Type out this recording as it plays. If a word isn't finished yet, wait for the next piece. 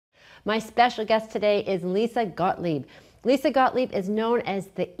My special guest today is Lisa Gottlieb. Lisa Gottlieb is known as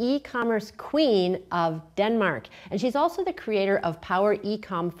the e-commerce queen of Denmark, and she's also the creator of Power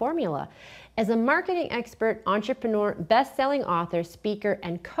E-com Formula. As a marketing expert, entrepreneur, best-selling author, speaker,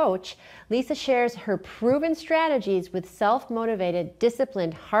 and coach, Lisa shares her proven strategies with self-motivated,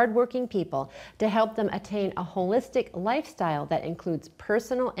 disciplined, hardworking people to help them attain a holistic lifestyle that includes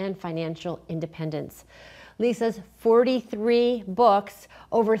personal and financial independence. Lisa's 43 books,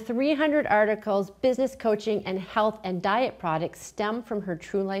 over 300 articles, business coaching, and health and diet products stem from her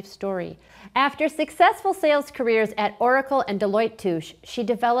true life story. After successful sales careers at Oracle and Deloitte Touche, she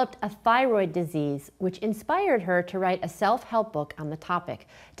developed a thyroid disease, which inspired her to write a self-help book on the topic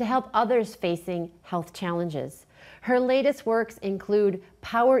to help others facing health challenges. Her latest works include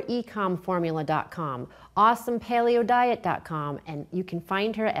PowerEcomFormula.com, AwesomePaleoDiet.com, and you can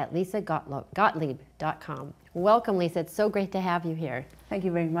find her at LisaGottlieb.com. Welcome, Lisa. It's so great to have you here. Thank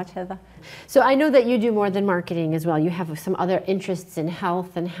you very much, Heather. So I know that you do more than marketing as well. You have some other interests in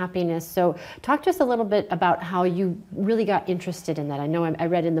health and happiness. So talk to us a little bit about how you really got interested in that. I know I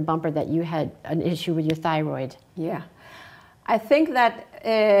read in the bumper that you had an issue with your thyroid. Yeah. I think that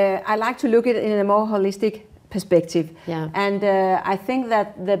I like to look at it in a more holistic perspective. Yeah. And I think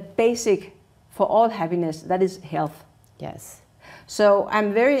that the basic for all happiness, that is health. Yes. So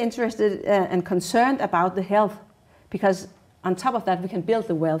I'm very interested and concerned about the health, because on top of that we can build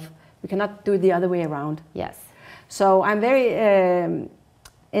the wealth. We cannot do it the other way around. Yes. So I'm very,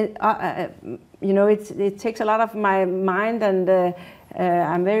 you know, it takes a lot of my mind, and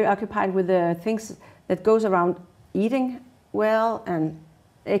I'm very occupied with the things that goes around eating well and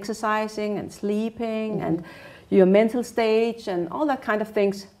exercising and sleeping and your mental stage and all that kind of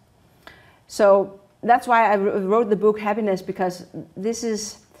things. So that's why I wrote the book Happiness, because this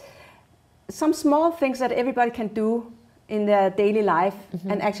is some small things that everybody can do in their daily life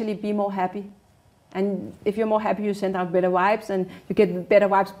and actually be more happy. And if you're more happy, you send out better vibes, and you get better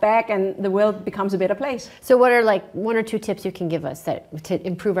vibes back, and the world becomes a better place. So what are like 1 or 2 tips you can give us to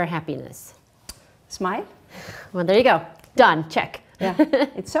improve our happiness? Smile. Well, there you go. Done. Check. Yeah.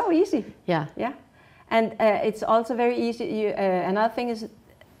 It's so easy. Yeah. Yeah. And it's also very easy. Another thing is,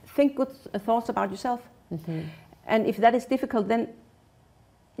 think good thoughts about yourself. And if that is difficult, then,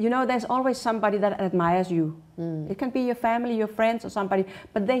 you know, there's always somebody that admires you. It can be your family, your friends, or somebody,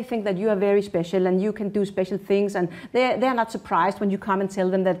 but they think that you are very special and you can do special things, and they're not surprised when you come and tell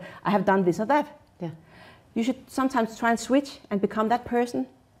them that I have done this or that. Yeah. You should sometimes try and switch and become that person,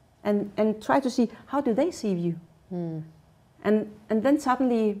 and try to see, how do they see you? And then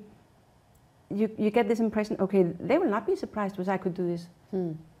suddenly you get this impression, okay, they will not be surprised because I could do this.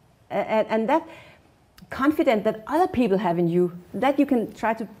 And that confidence that other people have in you, that you can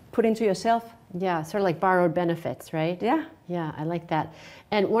try to put into yourself. Yeah, sort of like borrowed benefits, right? Yeah. Yeah, I like that.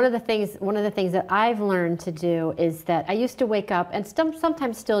 And one of the things that I've learned to do is that I used to wake up, and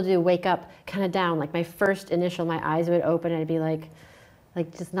sometimes still do, wake up kind of down. Like my eyes would open, and I'd be like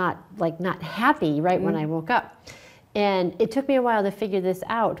just not happy right when I woke up. And it took me a while to figure this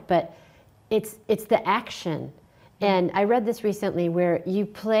out, but it's the action. And I read this recently, where you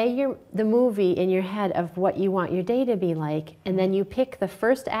play the movie in your head of what you want your day to be like, and then you pick the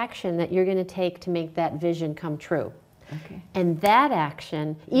first action that you're going to take to make that vision come true. Okay. And that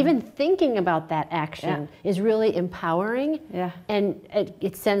action, even thinking about that action, is really empowering. Yeah. And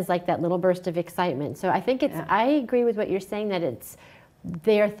it sends like that little burst of excitement. So I think I agree with what you're saying, that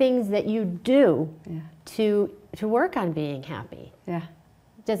they are things that you do to work on being happy. Yeah.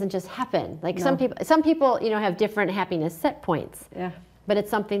 It doesn't just happen. Like some people, you know, have different happiness set points. Yeah. But it's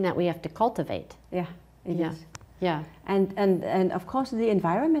something that we have to cultivate. Yeah. It is. Yeah. And of course the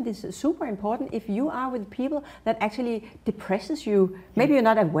environment is super important. If you are with people that actually depresses you, maybe you're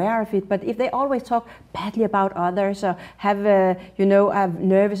not aware of it, but if they always talk badly about others, or have you know, are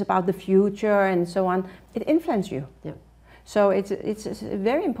nervous about the future and so on, it influences you. Yeah. So it's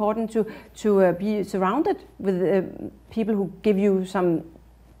very important to be surrounded with people who give you some,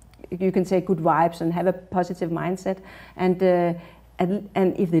 you can say, good vibes and have a positive mindset. And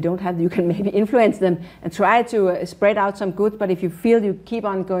if they don't have, you can maybe influence them and try to spread out some good. But if you feel you keep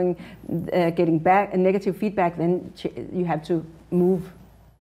on going, getting back negative feedback, then you have to move.